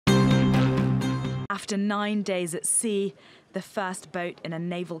After 9 days at sea, the first boat in a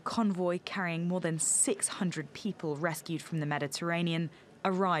naval convoy carrying more than 600 people rescued from the Mediterranean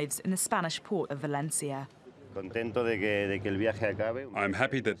arrives in the Spanish port of Valencia. I'm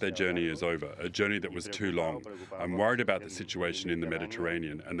happy that their journey is over, a journey that was too long. I'm worried about the situation in the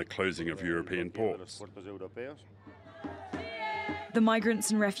Mediterranean and the closing of European ports. The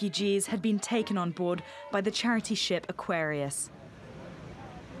migrants and refugees had been taken on board by the charity ship Aquarius.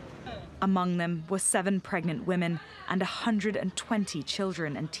 Among them were 7 pregnant women and 120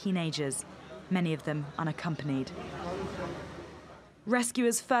 children and teenagers, many of them unaccompanied.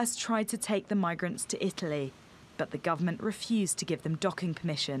 Rescuers first tried to take the migrants to Italy, but the government refused to give them docking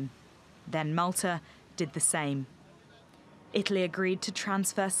permission. Then Malta did the same. Italy agreed to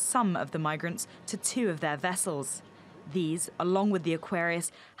transfer some of the migrants to 2 of their vessels. These, along with the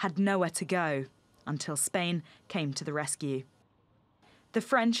Aquarius, had nowhere to go until Spain came to the rescue. The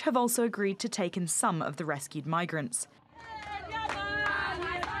French have also agreed to take in some of the rescued migrants.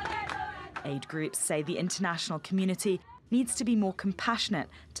 Aid groups say the international community needs to be more compassionate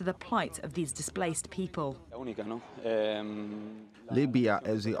to the plight of these displaced people. Libya,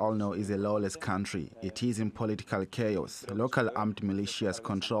 as we all know, is a lawless country. It is in political chaos. Local armed militias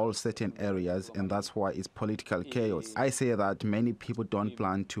control certain areas, and that's why it's political chaos. I say that many people don't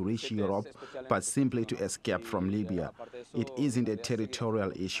plan to reach Europe, but simply to escape from Libya. It isn't a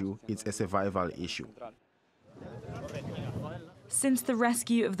territorial issue, it's a survival issue. Since the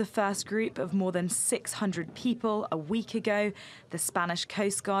rescue of the first group of more than 600 people a week ago, the Spanish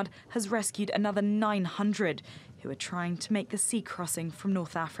Coast Guard has rescued another 900 who are trying to make the sea crossing from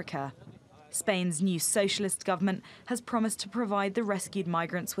North Africa. Spain's new socialist government has promised to provide the rescued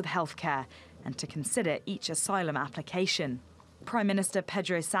migrants with healthcare and to consider each asylum application. Prime Minister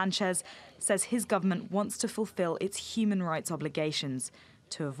Pedro Sanchez says his government wants to fulfill its human rights obligations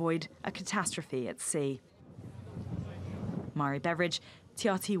to avoid a catastrophe at sea. Mhairi Beveridge,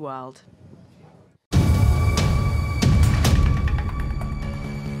 TRT World.